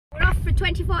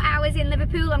24 hours in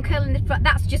Liverpool. I'm curling the front.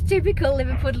 That's just typical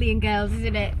Liverpudlian girls,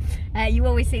 isn't it? You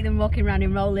always see them walking around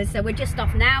in rollers. So we're just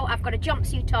off now. I've got a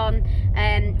jumpsuit on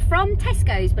from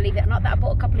Tesco's, believe it or not, that I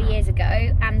bought a couple of years ago,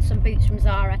 and some boots from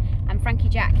Zara. And Frankie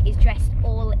Jack is dressed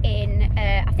all in,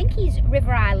 I think he's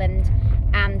River Island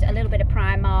and a little bit of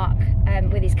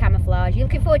Primark with his camouflage. You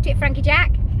looking forward to it, Frankie Jack?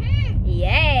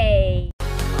 Yay!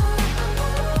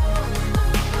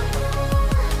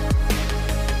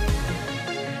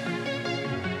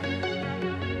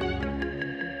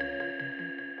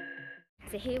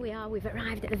 So here we are, we've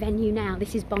arrived at the venue now.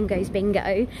 This is Bongo's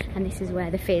Bingo, and this is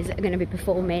where the Fizz are going to be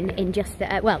performing in just,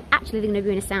 well, actually they're going to be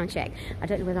doing a sound check. I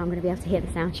don't know whether I'm going to be able to hear the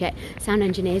sound check. Sound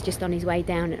engineer's just on his way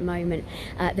down at the moment.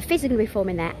 The Fizz are going to be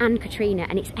performing there, and Katrina,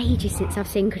 and it's ages since I've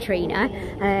seen Katrina.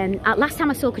 Last time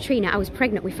I saw Katrina, I was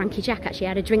pregnant with Frankie Jack, actually.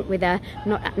 I had a drink with her,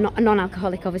 not a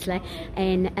non-alcoholic obviously,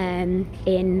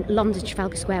 in London,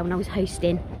 Trafalgar Square, when I was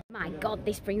hosting. My God,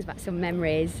 this brings back some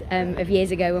memories of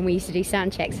years ago when we used to do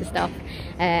sound checks and stuff.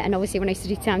 And obviously when I used to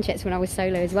do sound checks when I was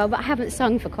solo as well. But I haven't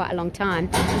sung for quite a long time.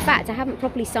 In fact, I haven't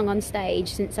properly sung on stage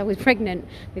since I was pregnant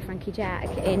with Frankie Jack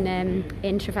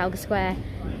in Trafalgar Square.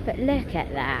 But look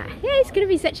at that. Yeah, it's going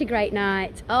to be such a great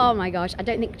night. Oh my gosh, I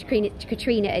don't think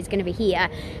Katrina is going to be here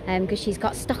because she's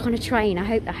got stuck on a train. I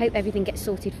hope everything gets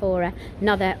sorted for her.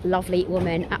 Another lovely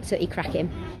woman, absolutely cracking.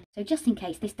 So just in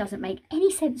case this doesn't make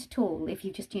any sense at all, if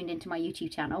you've just tuned into my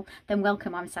YouTube channel, then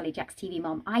welcome, I'm Sally Jack's TV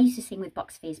mom. I used to sing with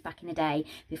BucksFizz back in the day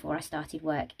before I started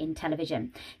work in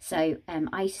television. So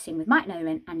I used to sing with Mike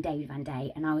Nolan and David Van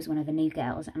Day, and I was one of the new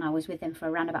girls, and I was with them for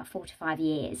around about 4 to 5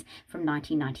 years from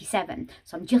 1997.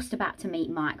 So I'm just about to meet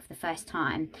Mike for the first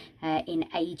time in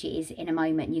ages. In a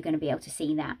moment, you're going to be able to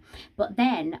see that. But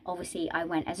then, obviously, I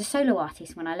went as a solo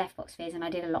artist when I left BucksFizz, and I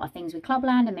did a lot of things with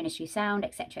Clubland and Ministry Sound,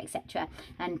 etc., etc.,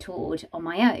 and toured on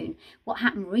my own. What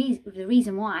happened, the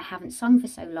reason why I haven't sung for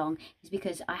so long is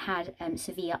because I had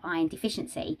severe iron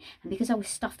deficiency, and because I was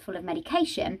stuffed full of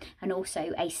medication and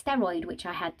also a steroid which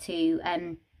I had to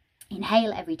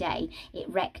inhale every day, it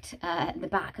wrecked the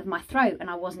back of my throat, and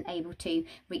I wasn't able to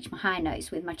reach my high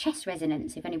notes with my chest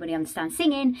resonance. If anybody understands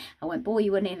singing, I won't bore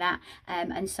you with any of that,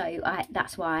 and so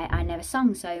that's why I never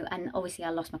sung. So, and obviously I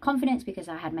lost my confidence because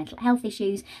I had mental health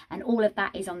issues, and all of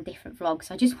that is on different vlogs.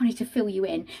 So I just wanted to fill you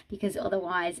in, because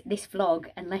otherwise this vlog,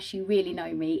 unless you really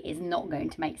know me, is not going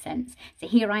to make sense. So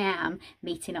here I am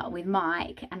meeting up with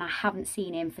Mike, and I haven't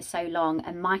seen him for so long,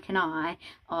 and Mike Nolan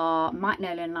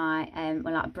and I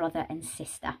were like brother and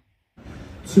sister.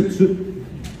 Hey,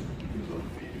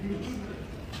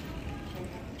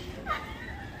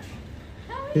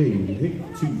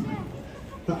 two,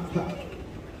 ha, ha.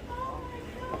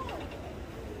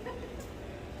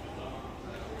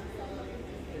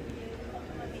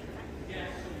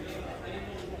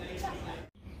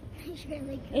 It's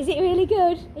really good. Is it really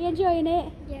good? Are you enjoying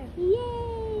it? Yeah.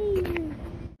 Yay!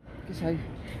 So,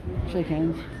 shake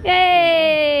hands.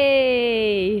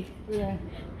 Yay! Yeah.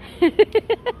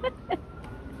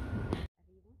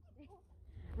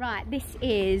 Right, this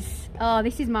is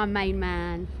my main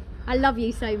man. I love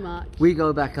you so much. We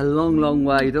go back a long, long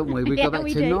way, don't we? We Yeah, go back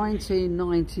we to do.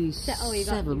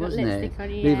 1997, wasn't it? lipstick on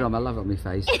you, Leave it yeah. on, I love it on my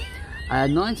face.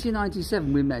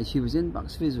 1997 we met, she was in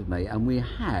BucksFizz with me, and we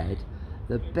had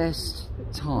the best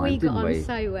time, We got didn't we? on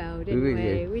so well, didn't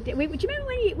really we? did. We did. Do you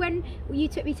remember when you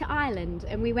took me to Ireland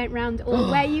and we went round all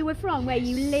where you were from, where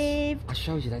you lived? I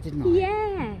showed you that, didn't I?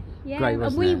 Yeah, yeah. Great, and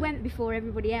wasn't we it? went before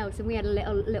everybody else, and we had a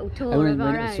little tour And of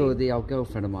our when I own. saw the old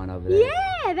girlfriend of mine over there.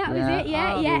 Yeah, that was it.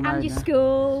 Yeah, Oh, yeah. we And made your that.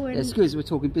 school. And... Excuse me, we're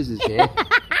talking business here.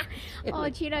 Oh,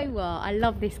 do you know what? I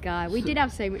love this guy. We did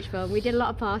have so much fun. We did a lot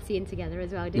of partying together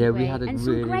as well, didn't we? Yeah, we had a and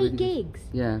really, some great really gigs.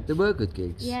 Yeah, there were good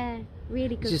gigs. Yeah,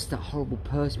 really good. It's just that horrible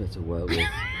person we had to work with.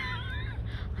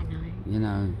 I know. You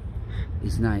know,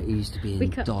 his name, he used to be in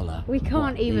Dollar. We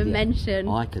can't What even idiot. mention.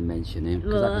 I can mention him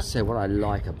because I can say what I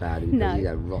like about him. No. He's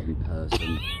a rotten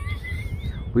person.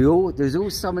 There's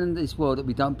always someone in this world that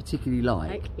we don't particularly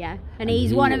like. Yeah, and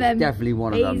he's one of them. Definitely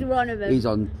one of them. He's one of them. He's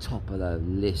on top of the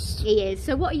list. He is.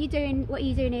 So what are you doing? What are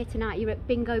you doing here tonight? You're at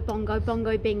Bingo Bongo,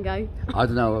 Bongo Bingo. I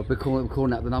don't know. We're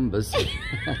calling out the numbers. So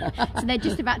they're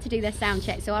just about to do their sound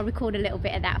check. So I'll record a little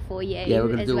bit of that for you. Yeah,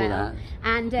 we're going to do all that.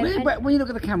 And when you look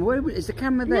at the camera, where is the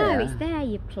camera there? no, it's there,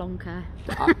 you plonker.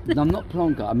 I'm not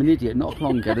plonker. I'm an idiot, not a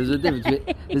plonker. There's a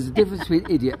difference between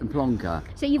idiot and plonker.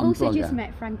 So you've I'm also plonker. just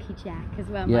met Frankie Jack as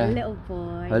well, Yeah. my little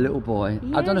boy. A little boy.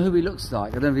 Yeah. I don't know who he looks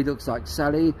like. I don't know if he looks like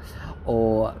Sally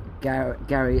or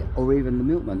Gary or even the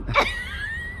milkman.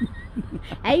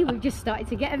 Hey, we've just started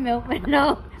to get a milkman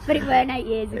now, but it weren't 8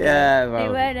 years ago. Yeah, well,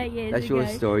 it weren't 8 years ago. That's your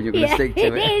story. You're going to stick to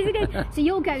it. It is. So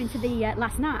you're going to the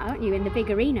last night, aren't you, in the big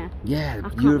arena? Yeah, I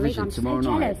can't believe Eurovision I'm tomorrow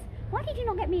so night. jealous. Why did you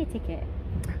not get me a ticket?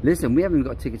 Listen, we haven't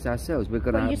got tickets ourselves. We're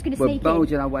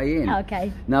bulging our way in. Oh,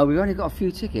 okay. No, we've only got a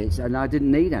few tickets, and I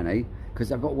didn't need any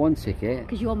because I've got one ticket.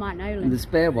 Because you're Mike Nolan. And the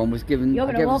spare one was given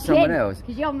to someone else.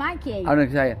 Because you're Mikey. I'm going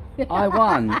to say, I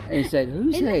won. And he said,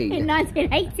 who's he? In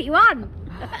 1981.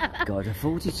 God,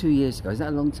 42 years ago. Is that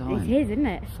a long time? It is, isn't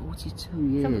it? 42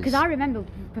 years. Because I remember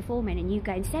performing and you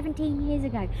going 17 years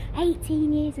ago,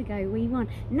 18 years ago we won,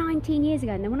 19 years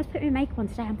ago, and then when I was putting my makeup on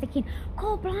today I'm thinking,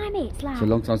 God blimey, it's like... It's a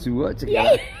long time since we worked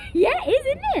together. Yeah, it is,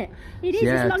 isn't it? It is,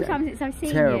 yeah, it's a long time since I've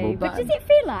seen terrible, you. But does it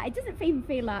feel like, it doesn't even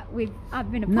feel like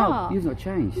I've been apart. No, you've not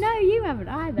changed. No, you haven't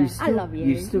either. I love you.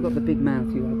 You've still got the big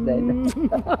mouth you have there.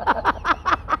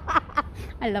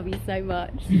 I love you so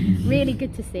much. Really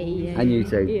good to see you. And you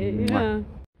too. Yeah.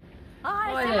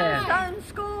 Hi, Stone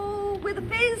School with a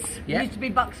fizz. Yeah. Used to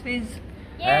be BucksFizz.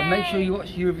 Make sure you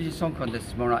watch Eurovision Song Contest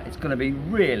tomorrow night. It's going to be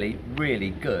really, really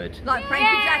good. Like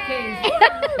Frankie Jack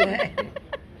is.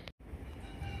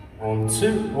 1,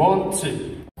 2, 1,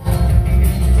 2.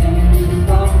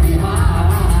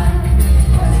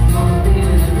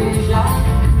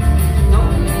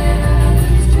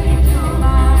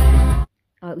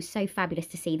 Oh, it was so fabulous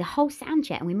to see the whole sound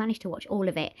check, and we managed to watch all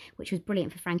of it, which was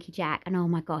brilliant for Frankie Jack. And oh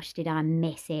my gosh, did I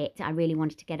miss it. I really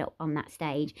wanted to get up on that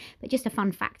stage. But just a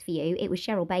fun fact for you, it was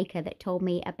Cheryl Baker that told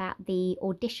me about the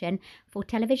audition for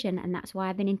television, and that's why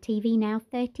I've been in TV now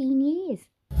 13 years.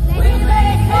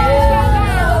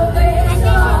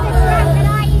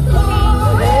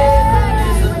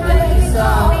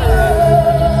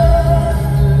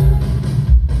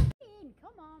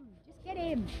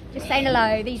 Just saying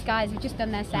hello. These guys have just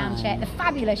done their sound check. The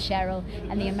fabulous Cheryl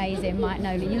and the amazing Mike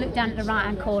Nolan. You look down at the right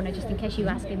hand corner just in case you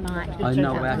ask him, Mike. I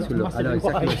know where to look. I know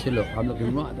exactly where to look. I'm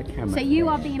looking right at the camera. So you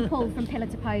are being pulled from pillar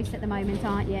to post at the moment,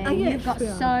 aren't you? You've got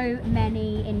so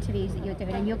many interviews that you're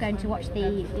doing, and you're going to watch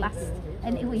the last.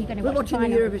 And you're going to watch watching the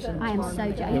Eurovision. I am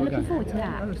so jealous. Are you looking forward to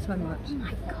that? Oh, so much. Oh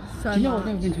my God. So Do you know I've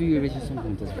never been to a Eurovision Song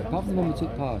Contest? Apart from the one we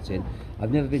took part in,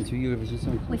 I've never been to a Eurovision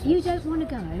Song Contest. Well, if you don't want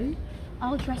to go,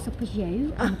 I'll dress up as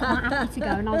you. I'm quite happy to go,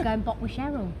 and I'll go and bop with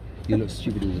Cheryl. You look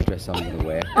stupid in the dress I'm going to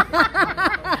wear.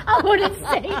 I wouldn't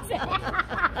say it.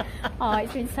 Oh,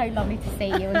 it's been so lovely to see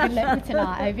you, and good luck for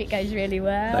tonight. I hope it goes really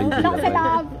well. Thank you, Lots of lovely.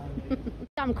 love.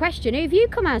 Dumb question, who have you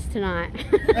come as tonight?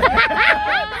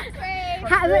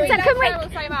 Well,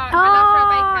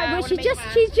 she's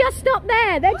just up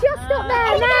there. They're just up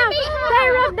there now.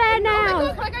 They're up there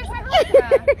now.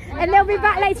 And they'll be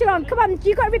back later on. Come on,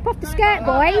 you got to rip off the skirt,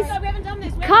 boys. we haven't done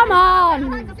this. Come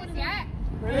on.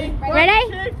 Ready?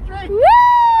 Woo!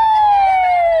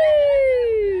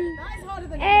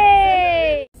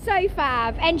 Hey! So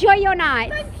fab. Enjoy your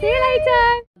night. See you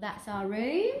later. That's our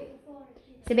room.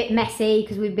 It's a bit messy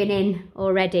because we've been in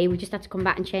already. We just had to come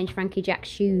back and change Frankie Jack's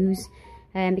shoes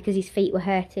because his feet were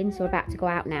hurting, so we're about to go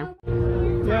out now.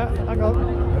 Yeah, I got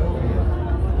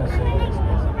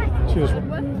Cheers.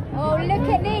 Oh, look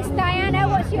at this, Diana.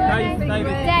 What's your name?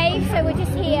 Dave. So we're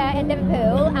just here in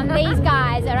Liverpool, and these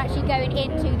guys are actually going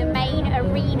into the main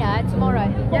arena tomorrow.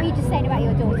 What were you just saying about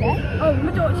your daughter? Oh,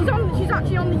 my daughter, she's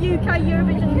actually on the UK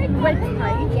Eurovision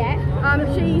webpage. Yeah.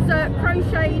 She's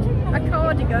crocheted a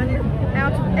cardigan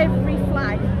out of every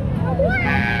flag.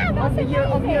 Wow, of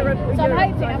Europe. So I'm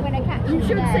hoping I'm going to catch You her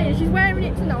should today. see her. She's wearing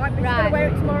it tonight, but she's going to wear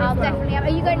it tomorrow I'll as well. definitely. Are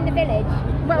you going to the village?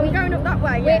 Well, we're going up that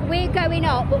way, yeah. We're going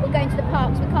up, but we're going to the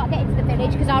parks. We can't get into the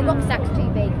village because our rucksack's too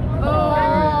big.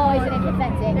 Oh, isn't it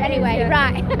pathetic? Anyway,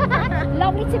 right.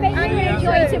 Lovely to meet you and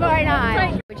enjoy tomorrow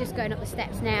night. We're just going up the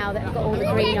steps now that have got all the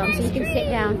green on, so you can sit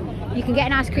down. You can get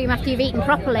an ice cream after you've eaten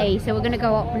properly. So we're going to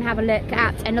go up and have a look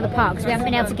at another park because we haven't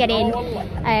been able to get in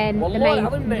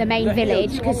the main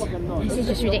village because this is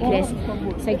just ridiculous.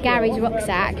 So Gary's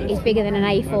rucksack is bigger than an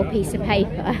A4 piece of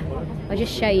paper. I'll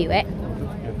just show you it.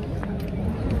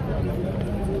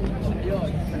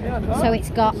 So it's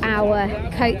got our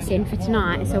coats in for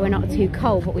tonight, so we're not too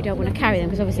cold, but we don't want to carry them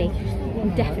because obviously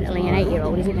definitely an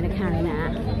 8-year-old isn't going to carry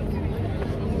that.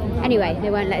 Anyway, they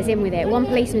won't let us in with it. One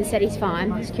policeman said he's fine,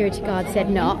 the security guard said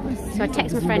not. So I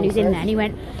texted my friend who's in there and he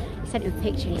sent him a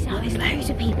picture and he said, oh, there's loads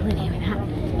of people in here with that.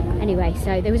 Anyway,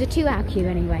 so there was a 2-hour queue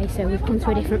anyway, so we've come to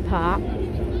a different part.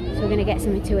 So we're going to get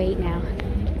something to eat now.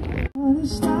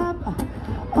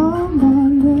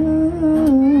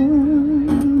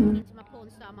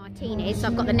 Martinis, so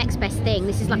I've got the next best thing.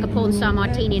 This is like a porn star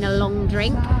martini in a long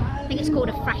drink. I think it's called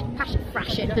a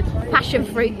passion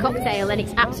fruit cocktail, and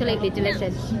it's absolutely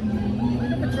delicious.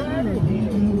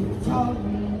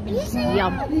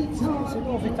 Yum.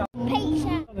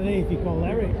 Underneath, you call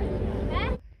Eric.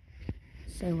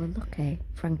 So we're lucky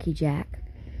Frankie Jack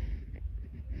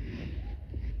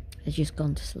has just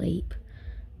gone to sleep,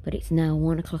 but it's now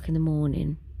 1 o'clock in the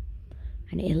morning,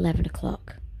 and at 11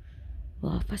 o'clock,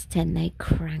 well, 10:30, they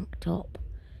cranked up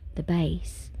the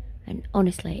bass, and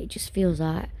honestly, it just feels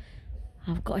like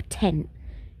I've got a tent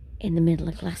in the middle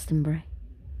of Glastonbury,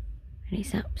 and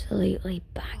it's absolutely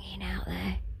banging out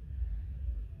there.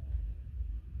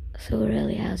 So we're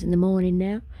early hours in the morning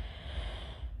now,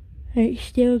 and it's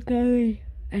still going,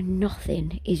 and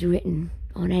nothing is written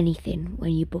on anything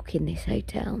when you book in this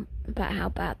hotel about how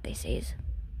bad this is.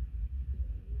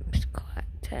 It's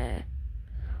quite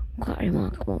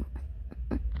remarkable.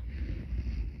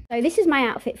 So this is my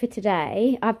outfit for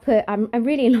today. I'm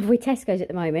really in love with Tesco's at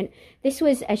the moment. This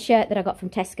was a shirt that I got from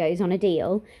Tesco's on a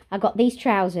deal. I got these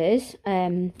trousers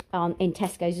in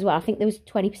Tesco's as well. I think there was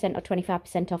 20% or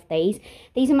 25% off these.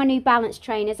 These are my New Balance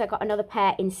trainers. I got another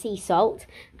pair in sea salt,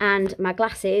 and my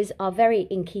glasses are very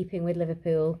in keeping with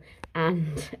Liverpool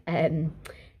and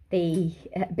the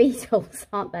Beatles,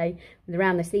 aren't they?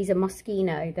 Around this, these are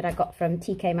Moschino that I got from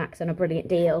TK Maxx on a brilliant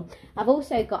deal. I've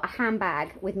also got a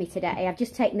handbag with me today. I've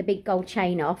just taken the big gold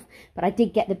chain off, but I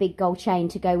did get the big gold chain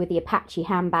to go with the Apache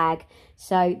handbag.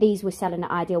 So these were selling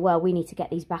at Ideal World. We need to get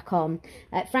these back on.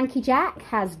 Frankie Jack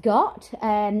has got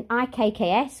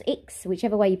IKKS, X,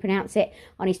 whichever way you pronounce it,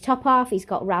 on his top half. He's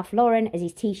got Ralph Lauren as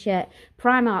his t-shirt,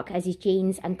 Primark as his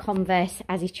jeans, and Converse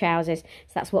as his trousers.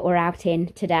 So that's what we're out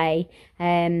in today.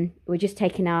 We're just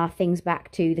taking our things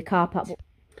back to the car park.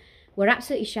 We're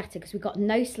absolutely shattered because we got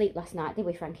no sleep last night, did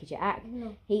we, Frankie Jack?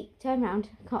 No. He turned around,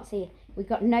 can't see you. We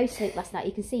got no sleep last night.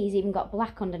 You can see he's even got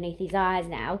black underneath his eyes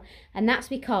now, and that's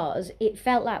because it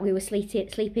felt like we were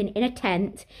sleeping in a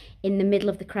tent in the middle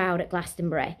of the crowd at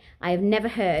Glastonbury. I have never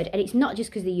heard, and it's not just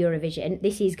because of the Eurovision,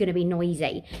 this is going to be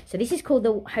noisy. So this is called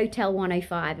the Hotel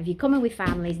 105. If you're coming with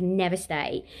families, never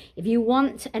stay. If you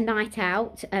want a night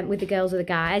out with the girls or the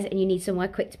guys, and you need somewhere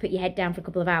quick to put your head down for a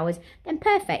couple of hours, then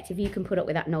perfect if you can put up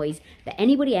with that noise. But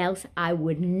anybody else, I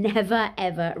would never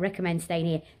ever recommend staying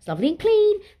here. It's lovely and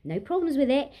clean, no problems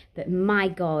with it, but my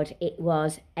God, it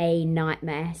was a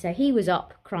nightmare. So he was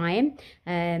up crying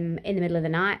in the middle of the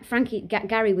night.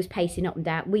 Gary was pacing up and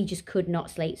down. We just could not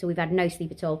sleep, so we've had no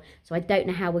sleep at all. So I don't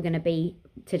know how we're going to be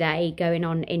today going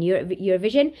on in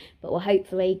Eurovision, but we'll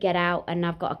hopefully get out, and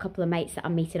I've got a couple of mates that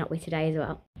I'm meeting up with today as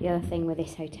well. The other thing with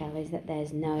this hotel is that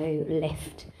there's no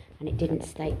lift, and it didn't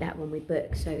state that when we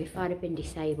booked, so if I'd have been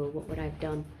disabled, what would I have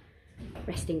done?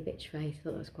 Resting bitch face. I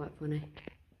thought that was quite funny.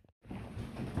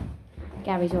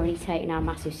 Gary's already taken our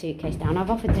massive suitcase down. I've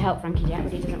offered to help Frankie Jack,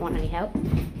 but he doesn't want any help.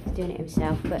 He's doing it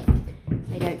himself, but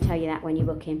they don't tell you that when you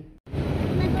book him.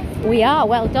 We are,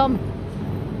 well done,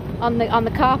 on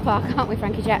the car park, aren't we,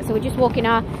 Frankie Jack? So we're just walking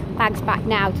our bags back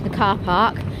now to the car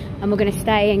park, and we're going to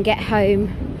stay and get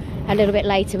home a little bit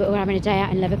later, but we're having a day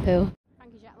out in Liverpool.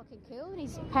 Frankie Jack looking cool in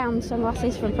his pound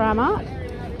sunglasses from Primark.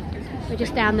 We're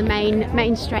just down the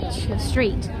main stretch of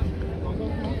street.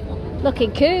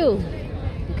 Looking cool.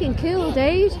 Looking cool,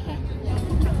 dude.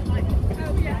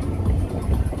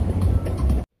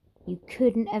 You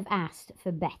couldn't have asked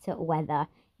for better weather.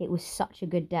 It was such a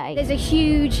good day. There's a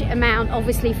huge amount,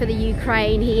 obviously, for the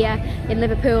Ukraine here in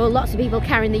Liverpool. Lots of people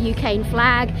carrying the UK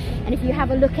flag. And if you have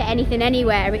a look at anything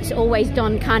anywhere, it's always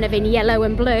done kind of in yellow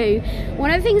and blue. One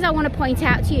of the things I want to point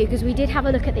out to you, because we did have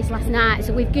a look at this last night,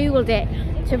 so we've Googled it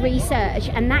to research,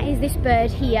 and that is this bird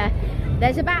here.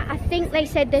 There's about, I think they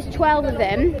said there's 12 of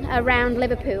them around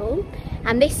Liverpool,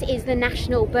 and this is the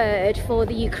national bird for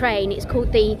the Ukraine. It's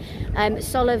called the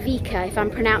Solovika, if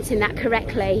I'm pronouncing that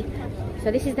correctly.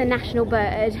 So this is the national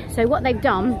bird. So what they've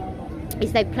done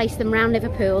is they've placed them around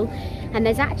Liverpool, and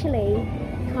there's actually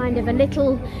kind of a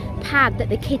little pad that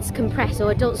the kids can press,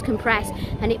 or adults can press,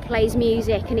 and it plays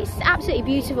music, and it's absolutely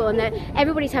beautiful, and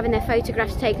everybody's having their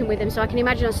photographs taken with them. So I can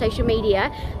imagine on social media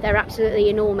they're absolutely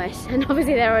enormous, and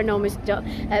obviously they're an enormous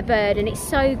bird, and it's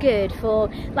so good for,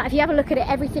 like, if you have a look at it,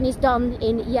 everything is done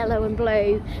in yellow and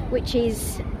blue, which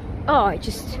is, oh, it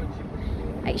just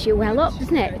makes you well up,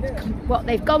 doesn't it? What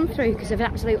they've gone through because of an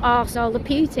absolute arsehole of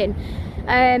Putin.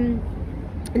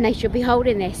 And they should be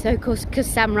holding this. So of course, because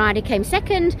Sam Ryder came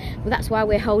second, well, that's why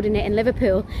we're holding it in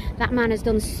Liverpool. That man has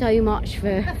done so much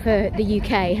for the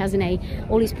UK, hasn't he?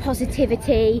 All his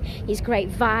positivity, his great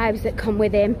vibes that come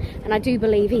with him, and I do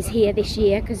believe he's here this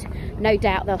year, because no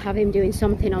doubt they'll have him doing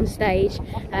something on stage,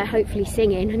 hopefully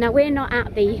singing. Now, we're not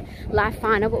at the live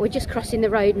final, but we're just crossing the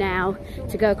road now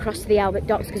to go across to the Albert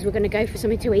Docks, because we're going to go for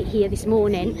something to eat here this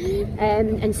morning,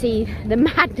 and see the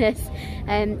madness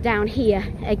down here.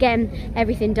 Again,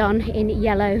 everything everything done in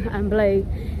yellow and blue.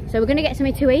 So we're going to get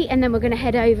something to eat and then we're going to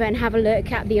head over and have a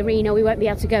look at the arena. We won't be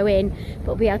able to go in, but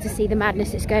we'll be able to see the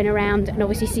madness that's going around and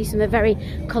obviously see some of the very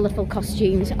colourful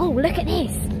costumes. Oh, look at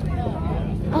this!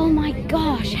 Oh my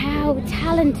gosh, how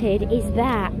talented is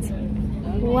that?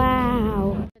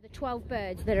 Wow. The 12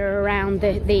 birds that are around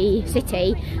the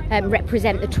city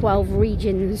represent the 12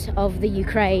 regions of the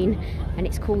Ukraine, and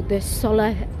it's called the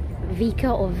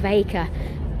Solovika or Veka.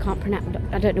 Can't pronounce,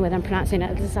 I don't know whether I'm pronouncing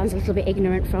it. It sounds a little bit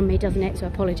ignorant from me, doesn't it? So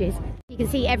apologies. You can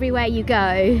see everywhere you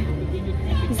go.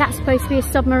 Is that supposed to be a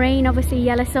submarine? Obviously a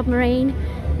yellow submarine,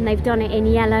 and they've done it in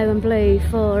yellow and blue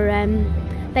for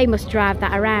they must drive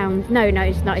that around. No,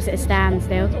 it's not, it's at a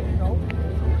standstill.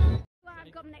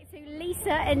 I've got next to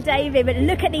Lisa and David, but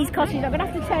look at these costumes. I'm gonna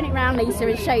have to turn it around, Lisa,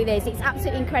 and show this. It's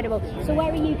absolutely incredible. So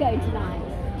where are you going tonight?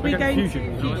 We're going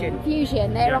to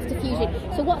Fusion, they're off to Fusion.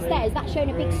 So what's there? Is that showing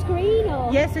a big screen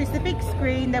or? Yeah, so it's the big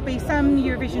screen. There'll be some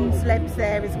Eurovision celebs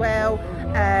there as well.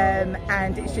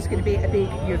 And it's just going to be a big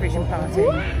Eurovision party.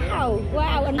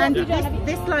 Wow! And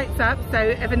this lights up,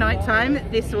 so over night time,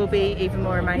 this will be even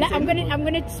more amazing. I'm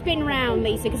gonna spin round,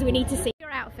 Lisa, because we need to see your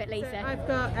outfit, Lisa. So I've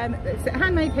got it's a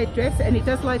handmade headdress, and it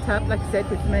does light up, like I said,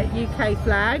 with the UK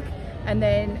flag. And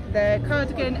then the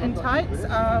cardigan and tights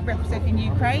are representing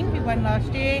Ukraine, who won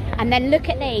last year. And then look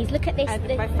at these, look at this. And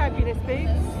my fabulous boots.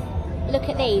 Look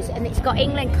at these, and it's got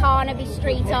England Carnaby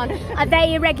Street on. Are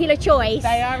they a regular choice?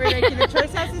 They are a regular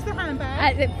choice, as is the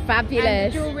handbag. Fabulous.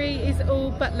 And the jewellery is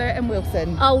all Butler and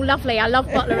Wilson. Oh, lovely. I love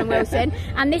Butler and Wilson.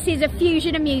 And this is a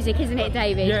fusion of music, isn't it,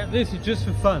 David? Yeah, this is just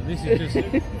for fun. This is just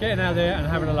getting out there and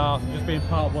having a laugh and just being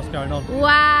part of what's going on.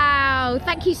 Wow.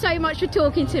 Thank you so much for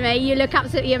talking to me. You look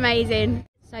absolutely amazing.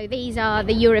 So these are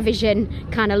the Eurovision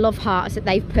kind of love hearts that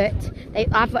they've put.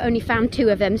 I've only found 2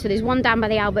 of them. So there's one down by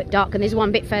the Albert Dock and there's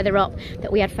one bit further up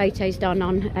that we had photos done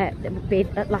on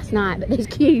last night. But there's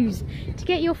queues to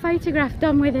get your photograph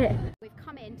done with it. We've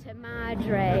come into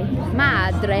Madre,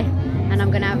 and I'm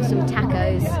going to have some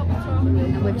tacos.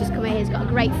 And we've just come in here. It's got a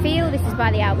great feel. This is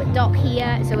by the Albert Dock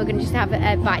here. So we're going to just have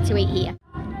a bite to eat here.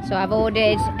 So I've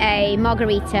ordered a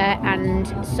margarita and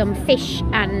some fish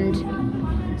and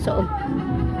sort of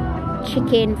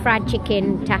fried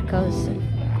chicken tacos.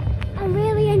 I'm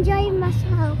really enjoying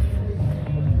myself.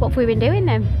 What have we been doing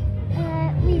then?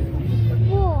 We've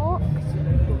walked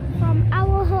from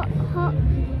our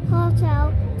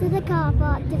hotel to the car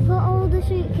park to put all the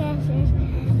suitcases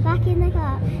back in the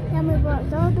car. Then we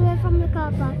walked all the way from the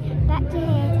car park back to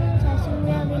here to some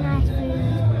really nice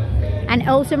food. And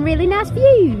oh, some really nice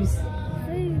views.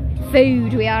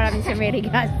 Food. We are having some really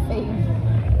nice food.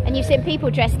 And you've seen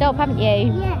people dressed up, haven't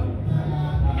you? Yeah.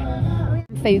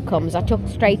 Food comes, I took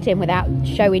straight in without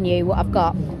showing you what I've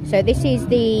got. So this is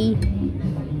the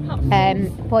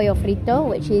pollo frito,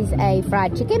 which is a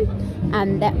fried chicken,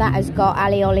 and that has got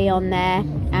alioli on there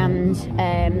and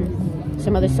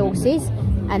some other sauces.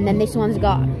 And then this one's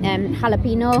got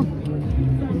jalapeno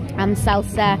and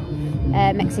salsa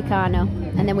mexicano.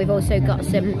 And then we've also got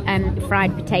some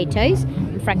fried potatoes,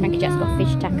 and Frank Mankajat's got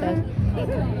fish tacos.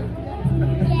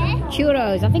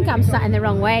 Churros. I think I'm sat in the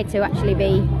wrong way to actually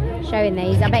be showing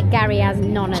these. I bet Gary has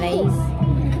none of these,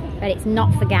 but it's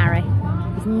not for Gary.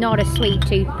 He's not a sweet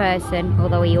tooth person,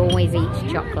 although he always eats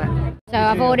chocolate. So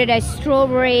I've ordered a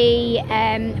strawberry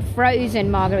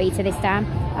frozen margarita this time.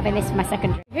 Having this for my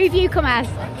second drink. Who have you come as?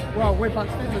 Well, we're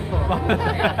BucksFizz.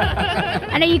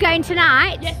 And are you going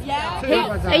tonight? Yes.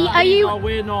 Are you? No,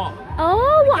 we're not.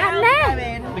 Oh, what happened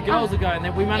there? The girls are going.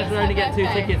 We managed to only get 2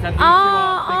 tickets. And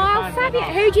Oh, fabulous.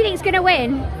 Who do you think's going to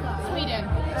win?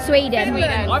 Sweden.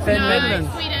 I think Finland.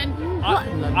 Sweden.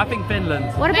 I think Finland.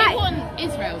 What They about want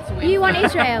Israel to win. you? Want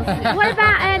Israel? What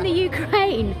about the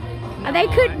Ukraine? Are they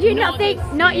could? Do you not think?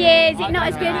 Not yet. Is it not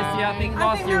as good? Yeah, I think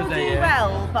last year was their year.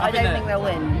 well, but I don't think they'll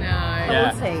win. No.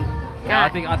 Yeah. We'll see. Yeah, I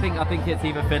think it's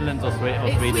either Finland or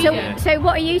Sweden. So, yeah. so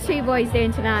what are you 2 boys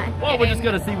doing tonight? Well, we're just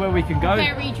gonna see where we can go.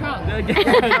 Very drunk.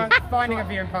 Finding a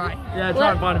viewing party. Yeah,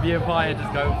 try and find a viewing party and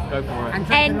just go for it. And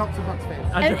drinking lots of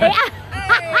BucksFizz.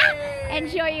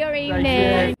 Enjoy your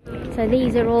evening. So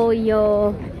these are all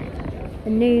your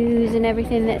news and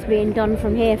everything that's being done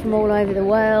from here, from all over the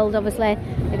world. Obviously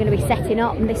they're going to be setting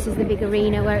up, and this is the big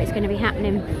arena where it's going to be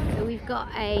happening. So we've got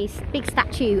a big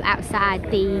statue outside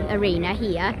the arena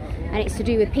here, and it's to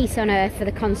do with peace on earth for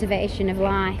the conservation of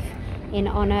life, in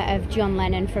honour of John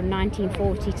Lennon from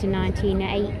 1940 to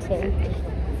 1980.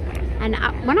 And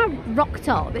when I rocked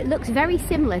up, it looks very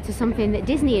similar to something that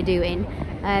Disney are doing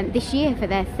this year for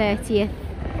their 30th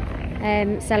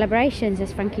celebrations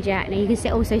as Frankie Jack. Now you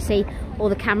can also see all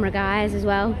the camera guys as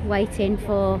well, waiting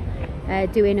for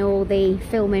doing all the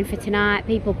filming for tonight,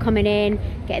 people coming in,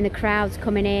 getting the crowds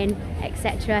coming in,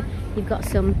 etc. You've got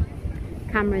some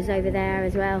cameras over there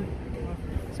as well.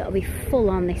 So it'll be full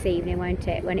on this evening, won't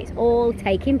it, when it's all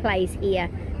taking place here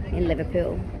in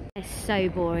Liverpool. It's so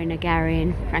boring that Gary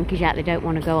and Frankie Jack, they don't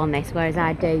want to go on this, whereas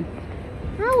I do.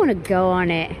 I want to go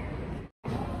on it.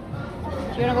 Do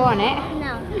you want to go on it?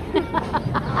 No.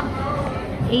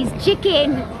 He's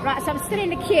chicken. Right, so I'm still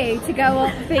in the queue to go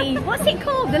up the, what's it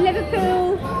called? The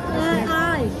Liverpool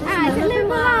Aye. it's a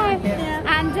Liverpool Eye.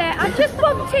 Yeah. And I've just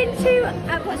bumped into,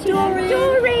 what's your name?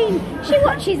 Doreen. She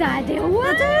watches Ideal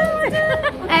World.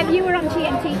 You were on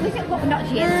GMTV. Was it, what, not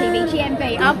GMTV,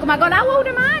 GMB. Oh my God, how old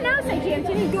am I now? Say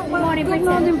GMTV. Good Morning Britain.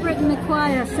 Good Morning Britain, the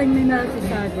choir sing me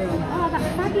notified room. Oh,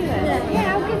 that's fabulous. Yeah,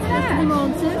 how good's that? And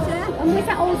was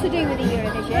that all to do with the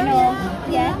Eurovision? Or?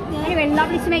 Yeah. Anyway,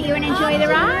 lovely to meet you and enjoy the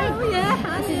ride. Oh, yeah.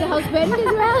 This is the husband as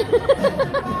well.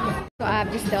 What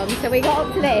I've just done. So we got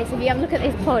up to this. If you have a look at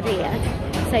this pod here,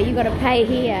 so you've got to pay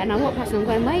here. And I walked past and I'm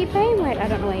going, where are you paying? Where? I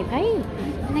don't know where you're paying.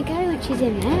 And they go, and she's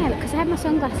in there because I had my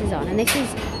sunglasses on, and this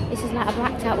is like a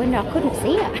blacked out window. I couldn't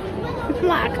see her.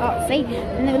 Like I can't see.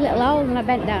 And there were little holes, and I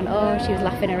bent down. Oh, she was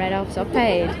laughing her head off. So I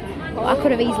paid. But I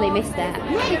could have easily missed that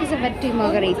because I've had 2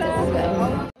 margaritas as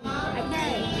well.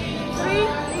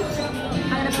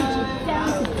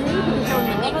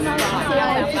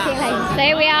 So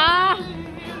here we are.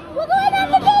 We're going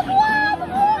on the big one.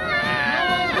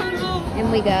 In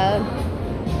we go.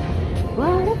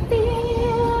 What a feeling.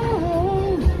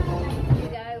 Here we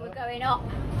go. We're going up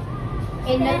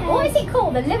in the, what is it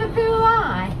called? The Liverpool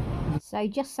Eye. So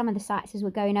just some of the sites as we're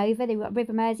going over. They've got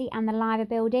River Mersey and the Liver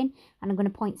building, and I'm going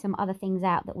to point some other things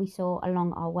out that we saw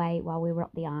along our way while we were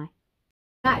up the Eye.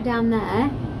 Back down there,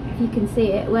 if you can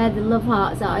see it, where the love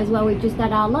hearts are, is where we've just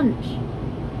had our lunch.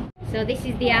 So this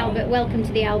is the Albert, welcome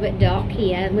to the Albert Dock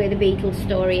here, where the Beatles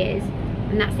story is.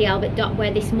 And that's the Albert Dock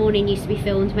where this morning used to be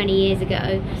filmed many years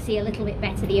ago. See a little bit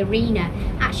better the arena.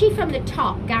 Actually from the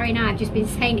top, Gary and I have just been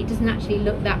saying it doesn't actually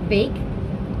look that big.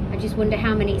 I just wonder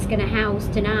how many it's going to house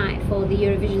tonight for the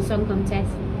Eurovision Song Contest.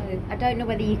 I don't know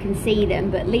whether you can see them,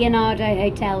 but Leonardo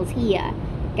Hotels here,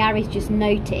 Gary's just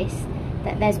noticed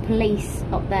that there's police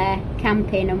up there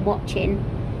camping and watching,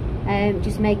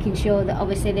 just making sure that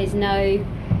obviously there's no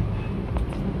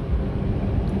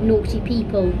naughty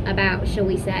people about, shall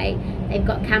we say. They've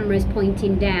got cameras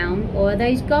pointing down. Or are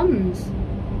those guns?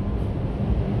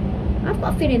 I've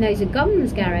got a feeling those are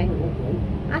guns, Gary.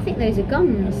 I think those are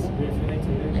guns.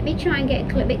 Let me try and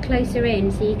get a bit closer in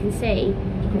so you can see.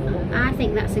 I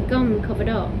think that's a gun covered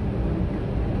up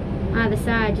either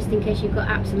side, just in case you've got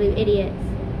absolute idiots.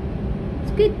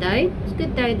 It's good though. It's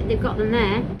good though that they've got them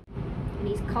there. And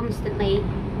he's constantly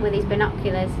with his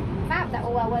binoculars. That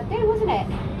all well worth doing, wasn't it?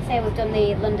 Say we've done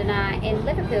the London Eye in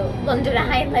Liverpool. London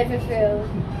Eye in Liverpool.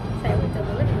 Say we've done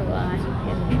the Liverpool Eye.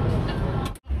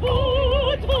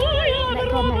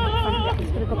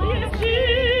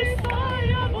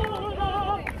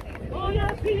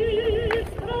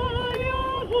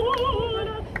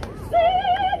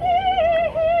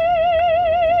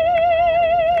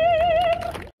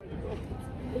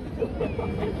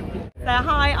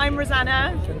 Hi, I'm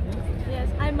Rosanna. Yes,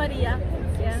 I'm Maria.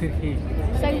 Yeah. So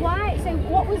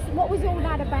what was all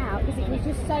that about? Because it was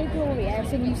just so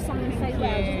glorious and you sang so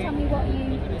well. Just tell me what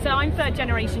you... So I'm 3rd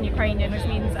generation Ukrainian, which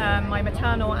means my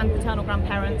maternal and paternal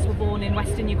grandparents were born in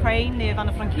western Ukraine near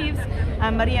Ivano-Frankivsk.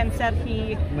 Maria and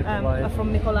Serhiy are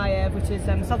from Mykolaiv, which is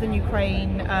southern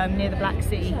Ukraine near the Black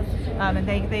Sea. And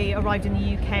they arrived in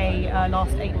the UK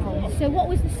last April. So what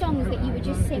was the songs that you were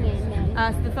just singing then?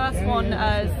 So the first one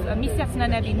is Misiac na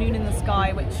nebi, Noon in the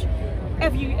Sky, which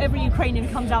every Ukrainian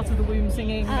comes out of the womb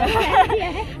singing.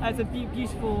 It's a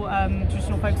beautiful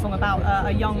traditional folk song about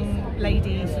a young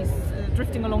lady. She's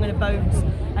drifting along in a boat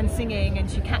and singing, and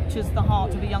she captures the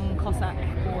heart of a young Cossack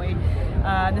boy.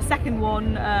 The second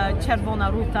one,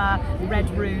 Chervona Ruta, Red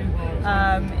Rue,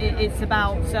 it's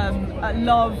about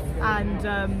love and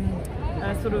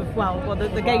sort of, well,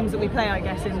 the games that we play, I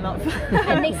guess, in love.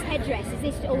 And this headdress, is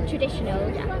this all traditional?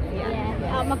 Yeah.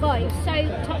 Oh my God, it was so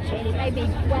touching, it made me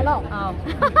well off. Oh.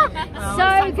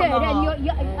 So good, and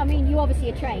I mean, you obviously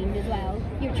are trained as well.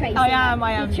 You're trained. I am.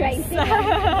 You're trained singer.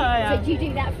 So do you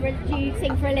do that do you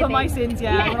sing for a living? For my sins,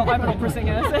 yeah. I'm an opera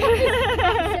singer. So.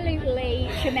 Absolutely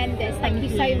tremendous. Thank you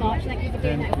so much. Thank you for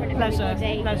doing that in front of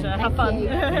everybody. Pleasure. Have fun.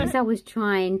 So I was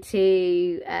trying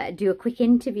to do a quick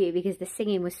interview because the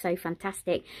singing was so fantastic.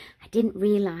 fantastic. I didn't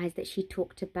realise that she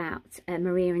talked about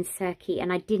Maria and Serki,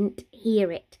 and I didn't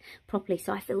hear it properly,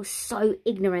 so I feel so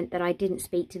ignorant that I didn't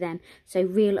speak to them. So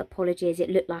real apologies. It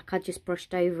looked like I just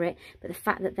brushed over it, but the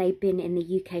fact that they've been in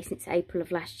the UK since April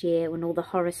of last year when all the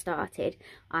horror started,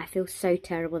 I feel so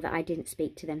terrible that I didn't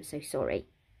speak to them, so sorry.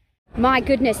 My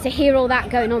goodness, to hear all that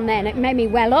going on there, and it made me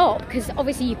well up, because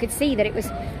obviously you could see that it was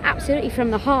absolutely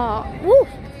from the heart. Woo!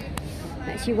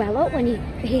 Makes you well up when you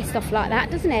hear stuff like that,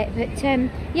 doesn't it? But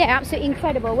yeah, absolutely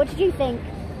incredible. What did you think?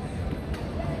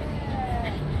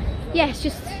 Yeah, it's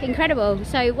just incredible.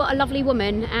 So what a lovely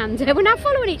woman, and we're now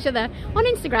following each other on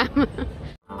Instagram.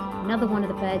 Another one of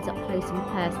the birds up close and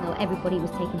personal. Everybody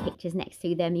was taking pictures next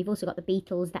to them. You've also got the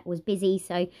Beatles, that was busy,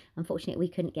 so unfortunately we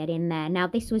couldn't get in there. Now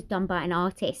this was done by an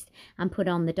artist and put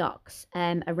on the docks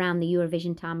around the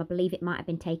Eurovision time. I believe it might have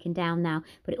been taken down now,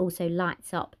 but it also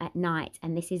lights up at night,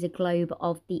 and this is a globe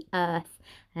of the earth.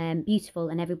 Beautiful,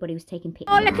 and everybody was taking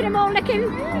pictures. Oh, look at them all looking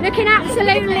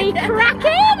absolutely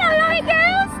cracking. I love it,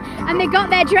 girls. And they got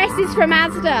their dresses from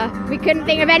Asda. We couldn't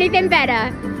think of anything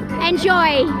better.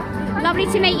 Enjoy. Lovely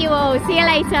to meet you all. See you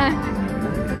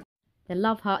later. The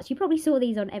love hearts. You probably saw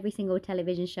these on every single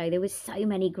television show. There was so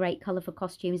many great colourful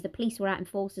costumes. The police were out in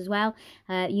force as well.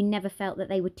 You never felt that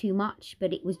they were too much,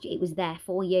 but it was there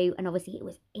for you. And obviously it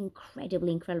was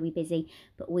incredibly busy.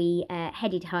 But we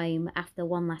headed home after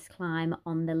one last climb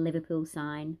on the Liverpool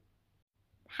sign.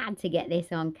 Had to get this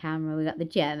on camera. We got the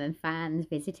German fans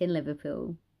visiting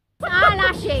Liverpool.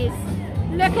 Eyelashes.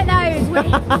 Look at those.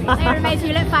 They're amazing.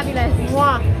 You look fabulous. See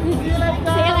you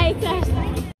later.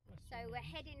 So we're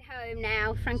heading home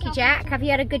now. Frankie Jack, have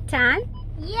you had a good time?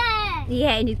 Yeah.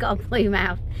 Yeah, and he's got a blue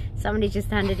mouth. Somebody just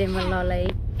handed him a lolly.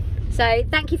 So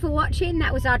thank you for watching.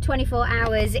 That was our 24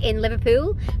 hours in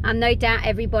Liverpool. No doubt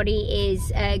everybody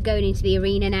is going into the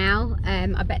arena now.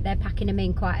 I bet they're packing them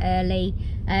in quite early.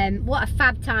 What a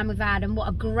fab time we've had, and what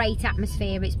a great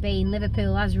atmosphere it's been.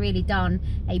 Liverpool has really done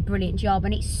a brilliant job,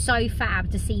 and it's so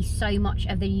fab to see so much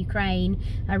of the Ukraine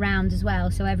around as well.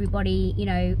 So everybody, you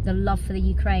know, the love for the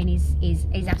Ukraine is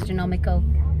astronomical.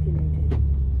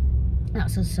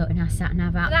 That's us sorting our sat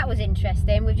nav out. That was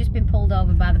interesting. We've just been pulled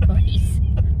over by the police.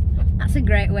 That's a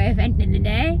great way of ending the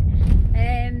day.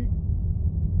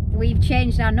 We've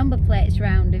changed our number plates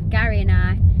around of Gary and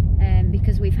I,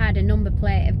 because we've had a number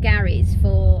plate of Gary's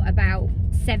for about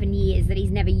 7 years that he's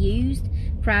never used,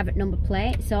 private number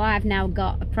plate. So I've now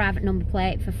got a private number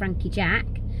plate for Frankie Jack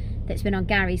that's been on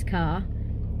Gary's car.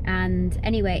 And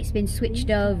anyway, it's been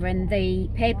switched over, and the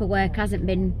paperwork hasn't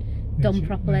been done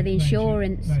properly. The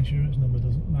insurance. My insurance number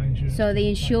doesn't. So the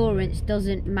insurance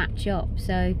doesn't match up.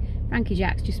 So Frankie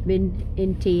Jack's just been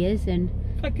in tears. And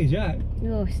Frankie Jack?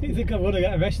 Oh, You think I want to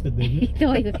get arrested, did you? he's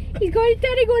going to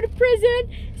go to prison.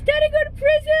 He's going to go to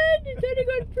prison. He's going to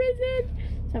go to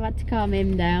prison. So I've had to calm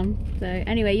him down. So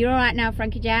anyway, you're all right now,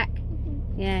 Frankie Jack?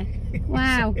 Yeah.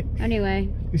 Wow. Anyway.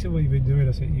 He said, what you've been doing?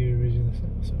 I said, Eurovision.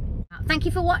 I said. Thank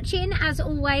you for watching. As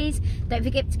always, don't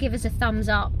forget to give us a thumbs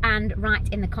up and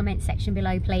write in the comment section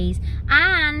below, please.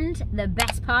 And the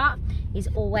best part is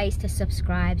always to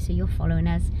subscribe, so you're following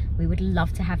us. We would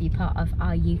love to have you part of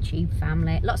our YouTube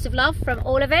family. Lots of love from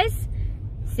all of us.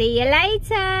 See you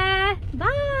later.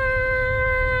 Bye.